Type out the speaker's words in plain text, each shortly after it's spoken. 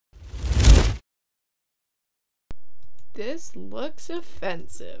This looks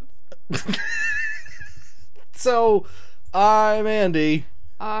offensive. So, I'm Andy.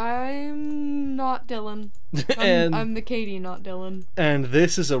 I'm not Dillon. I'm the Katie, not Dillon. And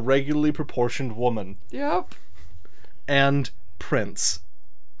this is a regularly proportioned woman. Yep. And Prince.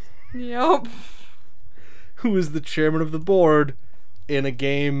 Yep. Who is the chairman of the board in a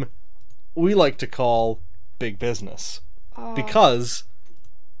game we like to call Big Business. Because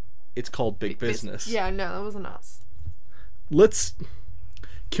it's called Big Business. Yeah, no, that wasn't us.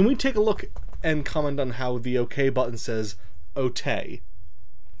 Can we take a look and comment on how the OK button says "Ote"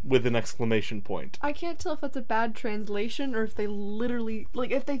 with an exclamation point? I can't tell if that's a bad translation or if they literally,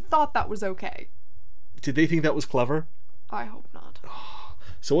 like, if they thought that was okay. Did they think that was clever? I hope not.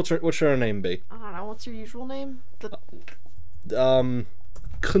 So what should our name be? I don't know. What's your usual name?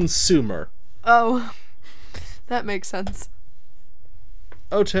 Consumer. Oh, that makes sense.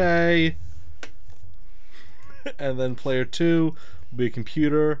 Ote. And then player 2 will be a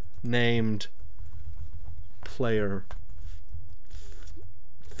computer named player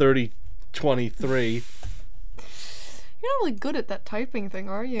 3023. You're not really good at that typing thing,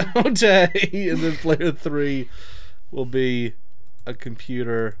 are you? Ote. And then player 3 will be a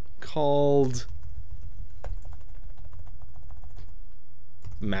computer called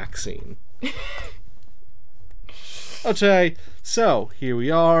Maxine. Okay, so here we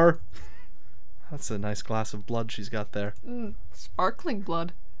are. That's a nice glass of blood she's got there. Sparkling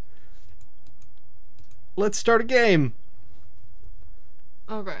blood. Let's start a game.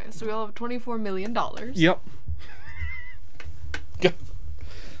 Okay, so we all have $24 million. Yep.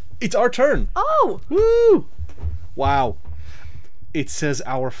 It's our turn. Oh! Woo! Wow. It says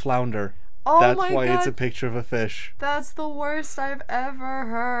our flounder. Oh That's my why God. it's a picture of a fish. That's the worst I've ever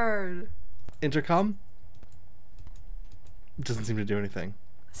heard. Intercom? Doesn't seem to do anything.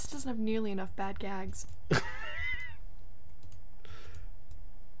 This doesn't have nearly enough bad gags.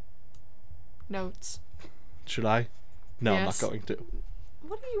 Notes. Should I? No, Yes. I'm not going to.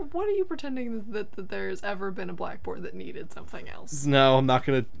 What are you pretending that there's ever been a blackboard that needed something else? No, I'm not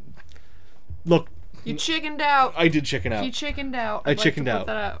gonna. Look. You chickened out. I did chicken out. You chickened out. I I'd like chickened to out. put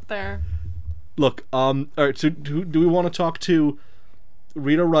that out there. Look, alright, so do we want to talk to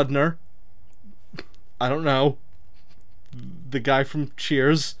Rita Rudner? I don't know. The guy from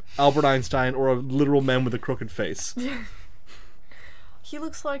Cheers, Albert Einstein, or a literal man with a crooked face? He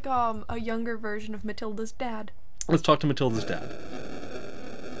looks like a younger version of Matilda's dad. Let's talk to Matilda's dad.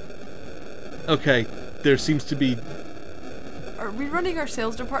 Okay, there seems to be... Are we running our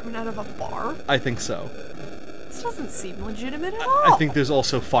sales department out of a bar? I think so. This doesn't seem legitimate at all. I think there's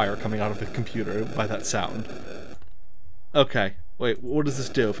also fire coming out of the computer by that sound. Okay, wait, what does this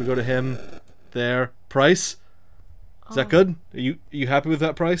do? If we go to him, there, price? Is that good? Are you happy with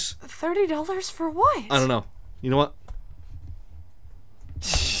that price? $30 for what? I don't know. You know what?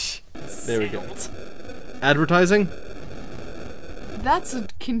 There we go. Advertising? That's a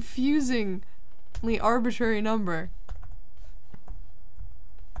confusingly arbitrary number.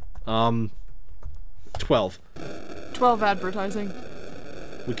 12. 12 advertising.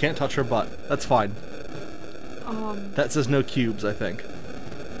 We can't touch her butt. That's fine. That says no cubes, I think.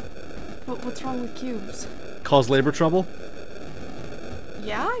 What's wrong with cubes? Cause labor trouble?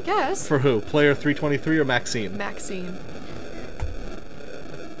 Yeah, I guess. For who? Player 323 or Maxine? Maxine.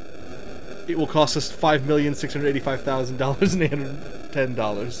 It will cost us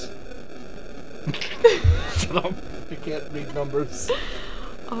 $5,685,810. Shut up. I can't read numbers.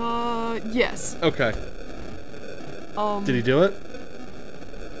 Yes. Okay. Did he do it?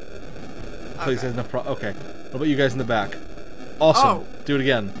 Please, Okay. there's no okay. What about you guys in the back? Awesome. Oh. Do it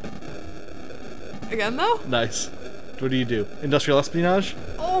again. Again, though? Nice. What do you do? Industrial espionage?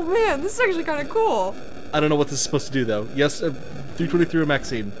 Oh, man, this is actually kind of cool. I don't know what this is supposed to do, though. Yes, 323 or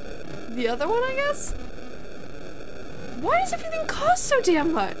Maxine. The other one, I guess? Why does everything cost so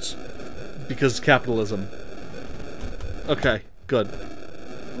damn much? Because capitalism. Okay, good.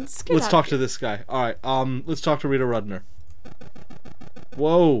 Let's talk to this guy. Alright, let's talk to Rita Rudner.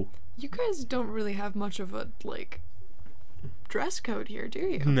 Whoa. You guys don't really have much of a, like, dress code here, do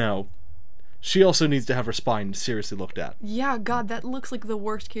you? No. She also needs to have her spine seriously looked at. Yeah, God, that looks like the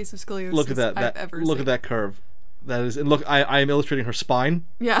worst case of scoliosis Look at that. I've ever seen. Look at that curve. That is, and look, I am illustrating her spine.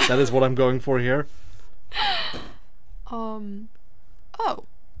 Yeah. That is what I'm going for here. Oh.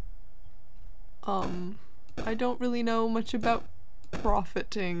 I don't really know much about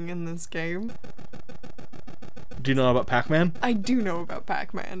profiting in this game. Do you know about Pac-Man? I do know about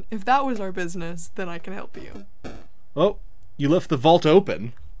Pac-Man. If that was our business, then I can help you. Oh, you left the vault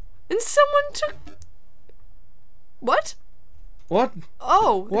open. And someone took... What? What?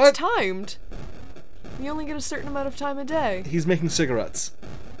 Oh, What? it's timed. You only get a certain amount of time a day. He's making cigarettes.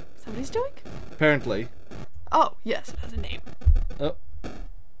 Is that what he's doing? Apparently. Oh, yes, it has a name. Oh.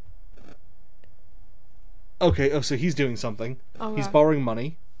 Okay, oh, so he's doing something. Okay. He's borrowing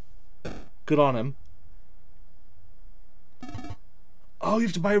money. Good on him. Oh, you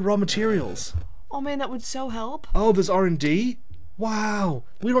have to buy raw materials. Oh man, that would so help. Oh, there's R&D? Wow.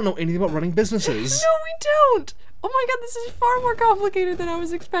 We don't know anything about running businesses. No, we don't! Oh my god, this is far more complicated than I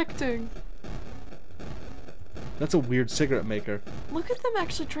was expecting. That's a weird cigarette maker. Look at them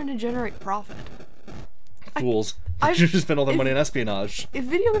actually trying to generate profit. Fools. I've- You should spend all their money on espionage. If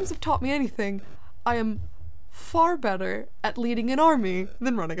video games have taught me anything, I am far better at leading an army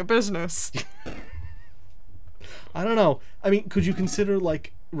than running a business. I don't know. I mean, could you consider,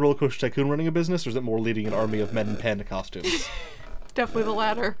 like, Roller Coaster Tycoon running a business, or is it more leading an army of men in panda costumes? Definitely the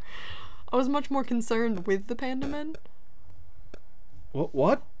latter. I was much more concerned with the panda men.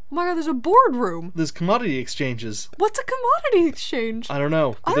 What? Oh my god, there's a boardroom. There's commodity exchanges. What's a commodity exchange? I don't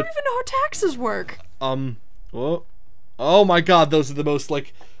know. I don't even know how taxes work. What? Oh my god, those are the most,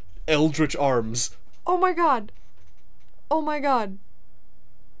 like, eldritch arms. Oh my god. Oh my god.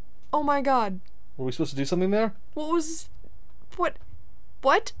 Oh my god. Were we supposed to do something there? What was... What?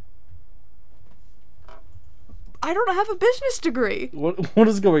 What? I don't have a business degree. What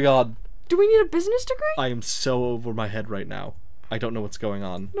is going on? Do we need a business degree? I am so over my head right now. I don't know what's going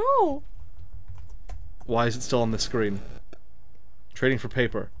on. No. Why is it still on the screen? Trading for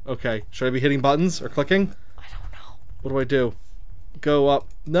paper. Okay. Should I be hitting buttons or clicking? I don't know. What do I do? Go up.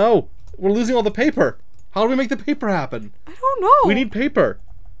 No! We're losing all the paper! How do we make the paper happen? I don't know. We need paper!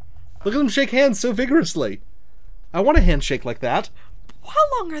 Look at them shake hands so vigorously! I want a handshake like that!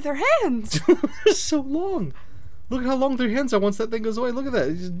 How long are their hands? They're so long! Look at how long their hands are once that thing goes away. Look at that.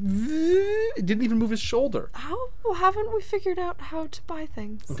 It didn't even move his shoulder. How haven't we figured out how to buy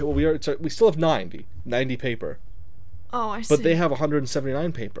things? Okay, well, we still have 90 paper. Oh, I see. But they have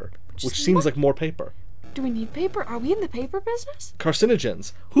 179 paper, which seems more- like more paper. Do we need paper? Are we in the paper business?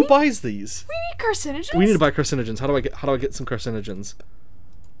 Carcinogens. Who buys these? We need carcinogens? We need to buy carcinogens. How do I get some carcinogens?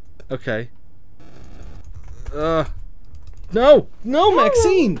 Okay. No,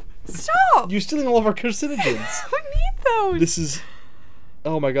 Maxine! Stop! You're stealing all of our carcinogens. We need those! This is...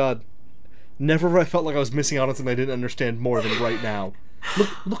 Oh my god. Never have I felt like I was missing out on something I didn't understand more than right now.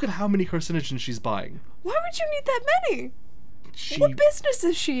 Look at how many carcinogens she's buying. Why would you need that many? She... What business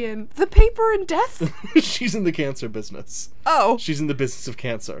is she in? The paper and death? She's in the cancer business. Oh. She's in the business of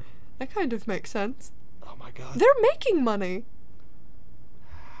cancer. That kind of makes sense. Oh my god. They're making money.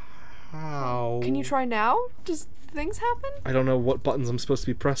 How? Can you try now? Does things happen? I don't know what buttons I'm supposed to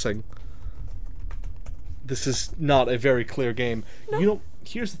be pressing. This is not a very clear game. No. You know,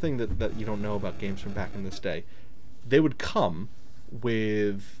 here's the thing that you don't know about games from back in this day. They would come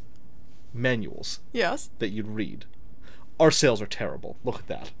with manuals Yes. that you'd read. Our sales are terrible. Look at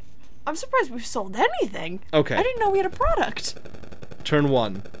that. I'm surprised we've sold anything. Okay. I didn't know we had a product. Turn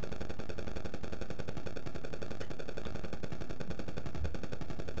 1.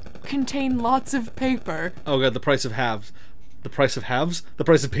 Contain lots of paper. Oh god, the price of halves. The price of halves? The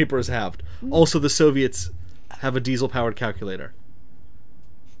price of paper is halved. Also, the Soviets have a diesel-powered calculator.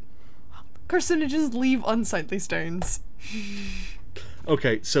 Carcinogens leave unsightly stains.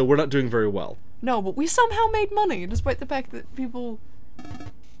 Okay, so we're not doing very well. No, but we somehow made money, despite the fact that people...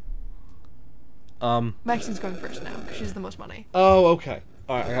 Maxine's going first now, because she's the most money. Oh, okay.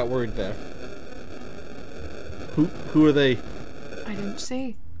 Alright, I got worried there. Who are they? I didn't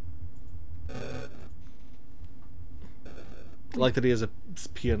see. I like that he has a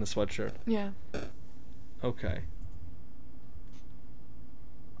pea in a sweatshirt. Yeah. Okay.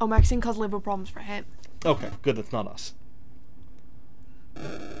 Oh, Maxine caused liver problems for him. Okay, good, that's not us.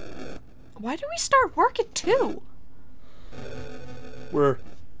 Why did we start work at 2?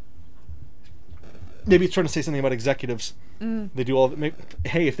 Maybe it's trying to say something about executives. They do all of it.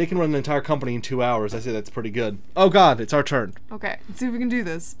 Hey, if they can run an entire company in 2 hours, I say that's pretty good. Oh god, it's our turn. Okay, let's see if we can do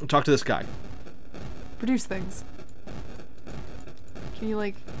this. Talk to this guy. Produce things. Can you,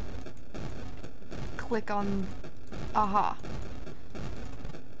 like, click on... Aha.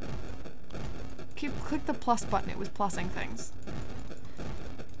 Click the plus button. It was plussing things.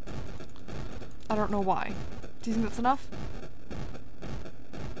 I don't know why. Do you think that's enough?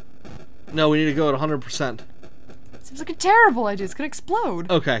 No, we need to go at 100%. Seems like a terrible idea. It's gonna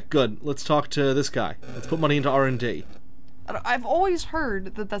explode. Okay, good. Let's talk to this guy. Let's put money into R&D. I've always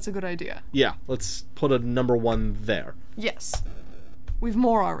heard that that's a good idea. Yeah, let's put a number 1 there. Yes. We've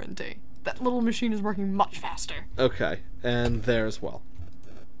more R&D. That little machine is working much faster. Okay, and there as well.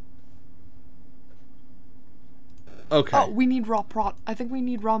 Okay. Oh, we need I think we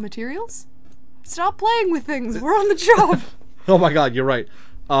need raw materials? Stop playing with things. We're on the job. Oh my god, you're right.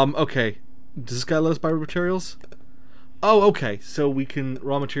 Okay. Does this guy let us buy materials? Oh, okay. So we can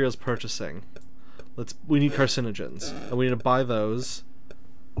raw materials purchasing. We need carcinogens, and we need to buy those.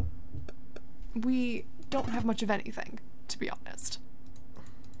 We don't have much of anything, to be honest.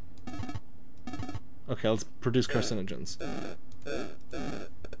 Okay, let's produce carcinogens.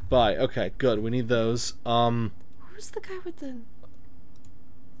 Buy. Okay, good. We need those. Who's the guy with the...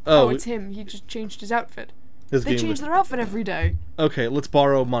 Oh, it's him. He just changed his outfit. This They game change their outfit every day. Okay, let's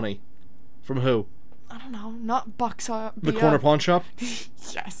borrow money. From who? I don't know. Not bucks. The corner pawn shop?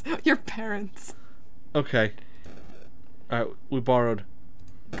 Yes, your parents. Okay. Alright, we borrowed.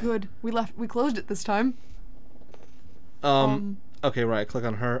 Good. We closed it this time. Okay, right, click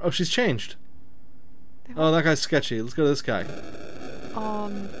on her. Oh, she's changed. Oh, that guy's sketchy. Let's go to this guy.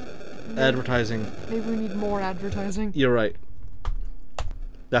 Advertising. Maybe we need more advertising. You're right.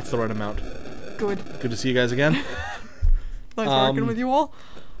 That's the right amount. Good. Good to see you guys again. Nice working with you all.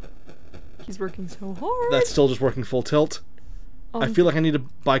 He's working so hard. That's still just working full tilt. I feel like I need to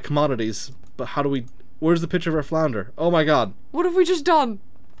buy commodities, but how do we... Where's the picture of our flounder? Oh my god. What have we just done?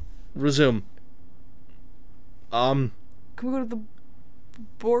 Resume. Can we go to the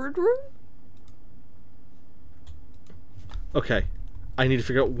boardroom? Okay. I need to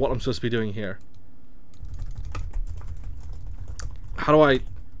figure out what I'm supposed to be doing here. How do I...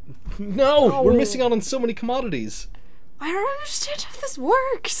 No! We're missing out on so many commodities. I don't understand how this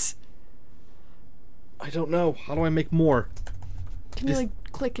works. I don't know. How do I make more? Can you,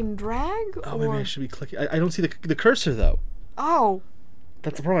 like, click and drag? Oh, maybe I should be clicking... I don't see the cursor, though. Oh.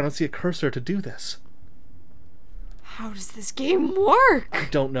 That's the problem. I don't see a cursor to do this. How does this game work? I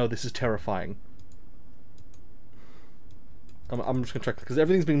don't know. This is terrifying. I'm just gonna check, because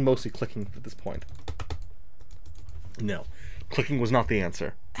everything's been mostly clicking at this point. No. Clicking was not the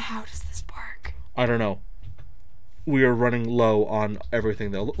answer. How does this work? I don't know. We are running low on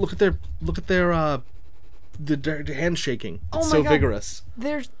everything, though. Look at their the hand shaking. It's so vigorous.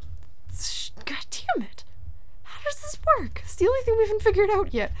 God damn it. How does this work? It's the only thing we haven't figured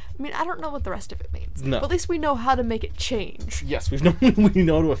out yet. I mean, I don't know what the rest of it means. No. But at least we know how to make it change. Yes, we know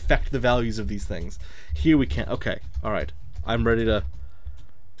how to affect the values of these things. Here we can't. Okay, all right. I'm ready to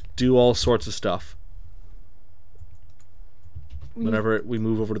do all sorts of stuff. Whenever we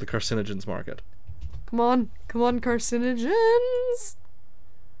move over to the carcinogens market. Come on, carcinogens.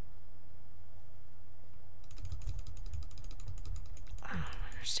 I don't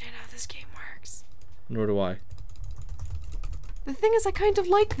understand how this game works. Nor do I. The thing is, I kind of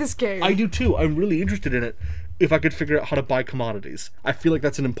like this game. I do too. I'm really interested in it. If I could figure out how to buy commodities. I feel like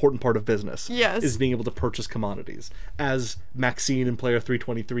that's an important part of business. Yes. Is being able to purchase commodities. As Maxine and Player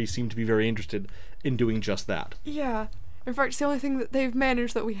 323 seem to be very interested in doing just that. Yeah. In fact, it's the only thing that they've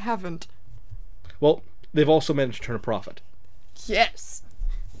managed that we haven't. Well, they've also managed to turn a profit. Yes.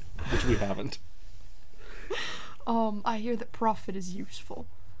 Which we haven't. I hear that profit is useful.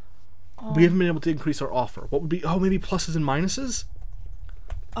 We haven't been able to increase our offer. What would be... Oh, maybe pluses and minuses?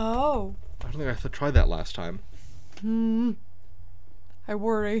 Oh. I don't think I have to try that last time. I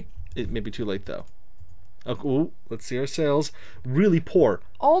worry. It may be too late, though. Oh, let's see our sales. Really poor.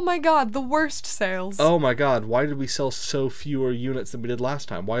 Oh my god, the worst sales. Oh my god, why did we sell so fewer units than we did last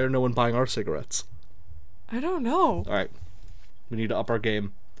time? Why are no one buying our cigarettes? I don't know. Alright. We need to up our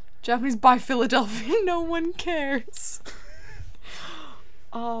game. Japanese buy Philadelphia, no one cares.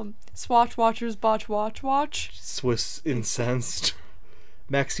 Swatch Watchers botch watch. Swiss incensed.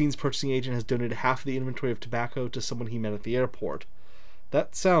 Maxine's purchasing agent has donated half of the inventory of tobacco to someone he met at the airport.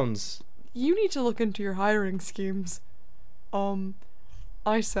 That sounds... You need to look into your hiring schemes.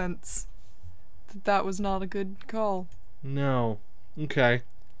 I sense that was not a good call. No. Okay.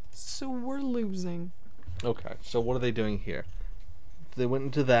 So we're losing. Okay, so what are they doing here? They went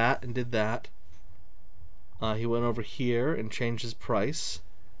into that and did that. He went over here and changed his price.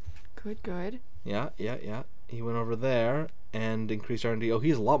 Good. Yeah. He went over there and increased R&D. Oh, he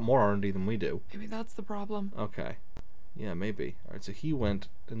has a lot more R&D than we do. Maybe that's the problem. Okay. Yeah, maybe. Alright, so he went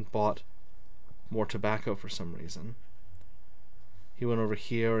and bought more tobacco for some reason. He went over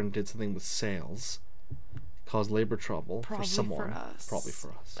here and did something with sales. Caused labor trouble Probably for someone. for us. Probably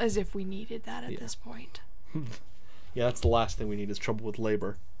for us. As if we needed that at this point. Yeah, that's the last thing we need is trouble with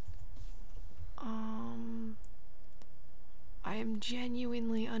labor. I am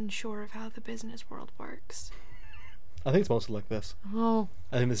genuinely unsure of how the business world works. I think it's mostly like this. Oh.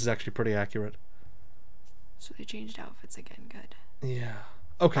 I think this is actually pretty accurate. So they changed outfits again, good. Yeah.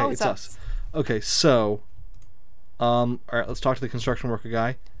 Okay, Oh, it's us. Okay, so... Alright, let's talk to the construction worker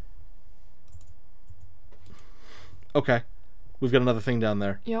guy. Okay. We've got another thing down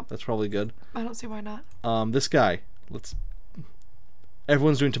there. Yep. That's probably good. I don't see why not. This guy.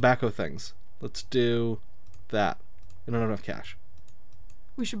 Everyone's doing tobacco things. Let's do that. We don't have enough cash.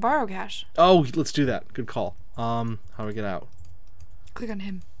 We should borrow cash. Oh, let's do that. Good call. How do we get out? Click on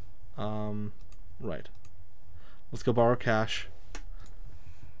him. Right. Let's go borrow cash.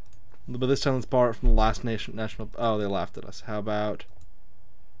 But this time let's borrow it from the last national... Oh, they laughed at us. How about...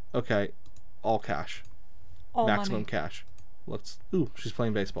 Okay. All cash. All Maximum money. cash. Ooh, she's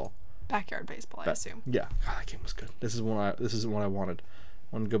playing baseball. Backyard baseball, I assume. Yeah. God, that game was good. This isn't what I wanted.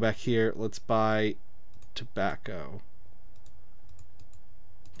 I want to go back here. Let's buy tobacco.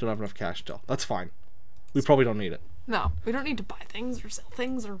 Don't have enough cash still. That's fine. We probably don't need it. No, we don't need to buy things or sell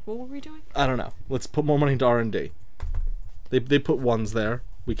things, or what were we doing? I don't know. Let's put more money into R&D. They put ones there.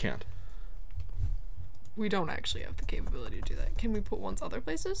 We can't. We don't actually have the capability to do that. Can we put ones other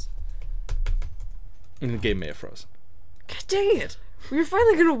places? And the game may have frozen. God dang it! We were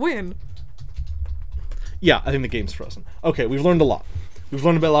finally gonna win! Yeah, I think the game's frozen. Okay, we've learned a lot. We've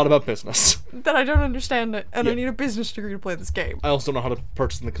learned a lot about business. That I don't understand it, and Yeah. I need a business degree to play this game. I also don't know how to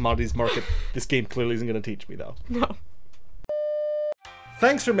purchase in the commodities market. This game clearly isn't going to teach me, though. No.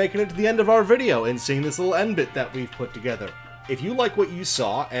 Thanks for making it to the end of our video and seeing this little end bit that we've put together. If you like what you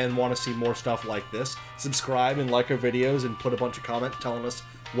saw and want to see more stuff like this, subscribe and like our videos and put a bunch of comments telling us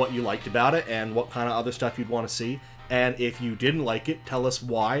what you liked about it and what kind of other stuff you'd want to see. And if you didn't like it, tell us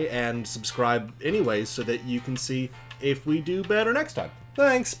why and subscribe anyways so that you can see if we do better next time.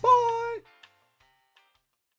 Thanks, bye!